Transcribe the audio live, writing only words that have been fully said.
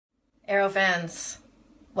Arrow fans,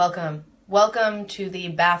 welcome. Welcome to the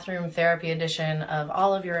bathroom therapy edition of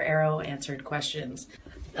all of your Arrow answered questions.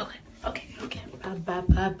 Okay.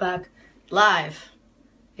 Back. Live.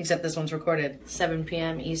 Except this one's recorded 7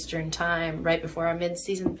 p.m. Eastern time, right before our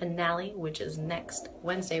mid-season finale, which is next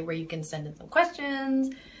Wednesday, where you can send in some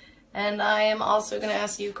questions. And I am also going to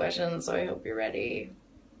ask you questions, so I hope you're ready.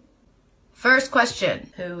 First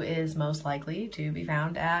question. Who is most likely to be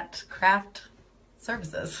found at craft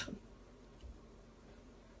services?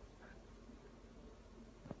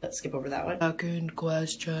 Let's skip over that one. Second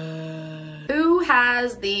question. Who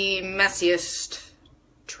has the messiest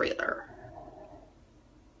trailer?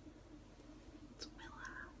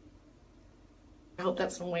 I hope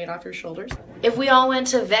that's some weight off your shoulders. If we all went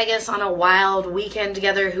to Vegas on a wild weekend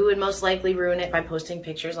together, who would most likely ruin it by posting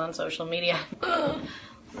pictures on social media?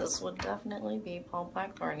 This would definitely be Paul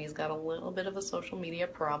Blackthorne. He's got a little bit of a social media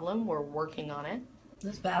problem. We're working on it.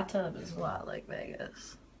 This bathtub is a lot like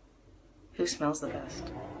Vegas. Who smells the best?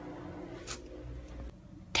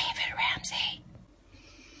 David Ramsey.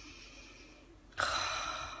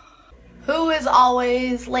 Who is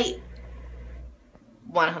always late?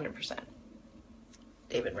 100%.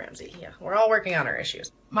 David Ramsey. Yeah, we're all working on our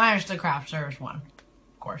issues. Minus the craft service one,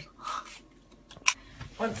 of course.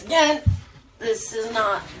 Once again, this is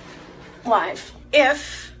not live.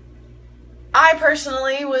 If I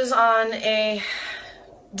personally was on a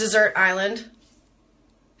desert island,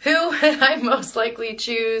 who would I most likely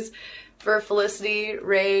choose for Felicity,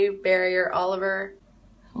 Ray, Barry, or Oliver?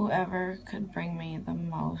 Whoever could bring me the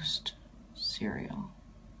most cereal.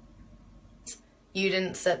 You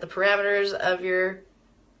didn't set the parameters of your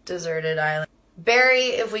deserted island. Barry,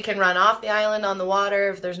 if we can run off the island on the water,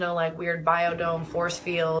 if there's no like weird biodome force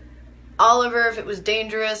field. Oliver, if it was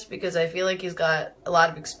dangerous, because I feel like he's got a lot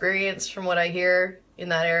of experience from what I hear in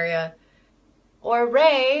that area. Or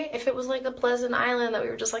Ray, if it was like a pleasant island that we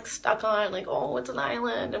were just like stuck on, like, oh, it's an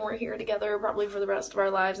island and we're here together probably for the rest of our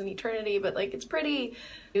lives in eternity, but like it's pretty.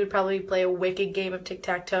 We would probably play a wicked game of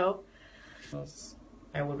tic-tac-toe.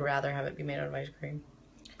 I would rather have it be made out of ice cream.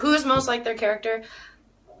 Who's most like their character?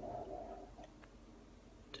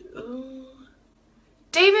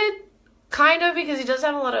 David, kind of, because he does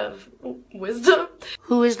have a lot of wisdom.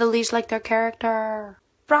 Who is the least like their character?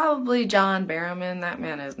 Probably John Barrowman. That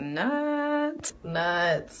man is nuts.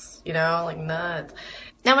 Nuts. You know, like nuts.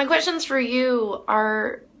 Now my questions for you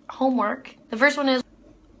are homework. The first one is,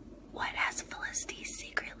 what has Felicity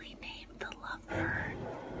secretly named the lovebird?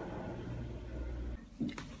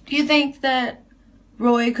 Do you think that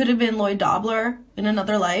Roy could have been Lloyd Dobler in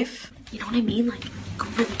another life? You know what I mean? Like, go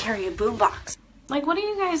really carry a boombox. Like, what do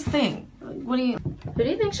you guys think? Who do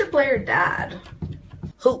you think should play her dad?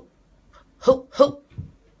 Who?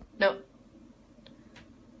 Nope.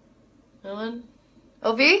 No one?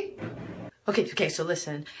 OV? Okay, so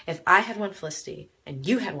listen. If I had one Felicity and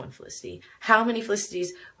you had one Felicity, how many Felicities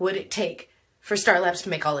would it take for Star Labs to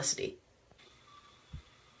make Olicity?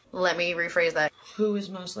 Let me rephrase that. Who is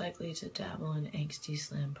most likely to dabble in angsty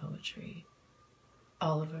slam poetry?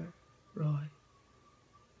 Oliver, Roy,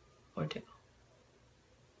 or Diggle?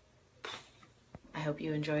 I hope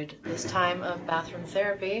you enjoyed this time of bathroom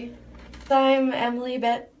therapy. I'm Emily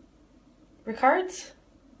Bett Rickards.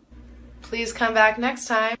 Please come back next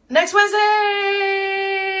time. Next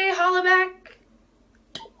Wednesday! Holla back!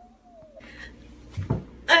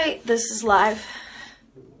 Alright, this is live.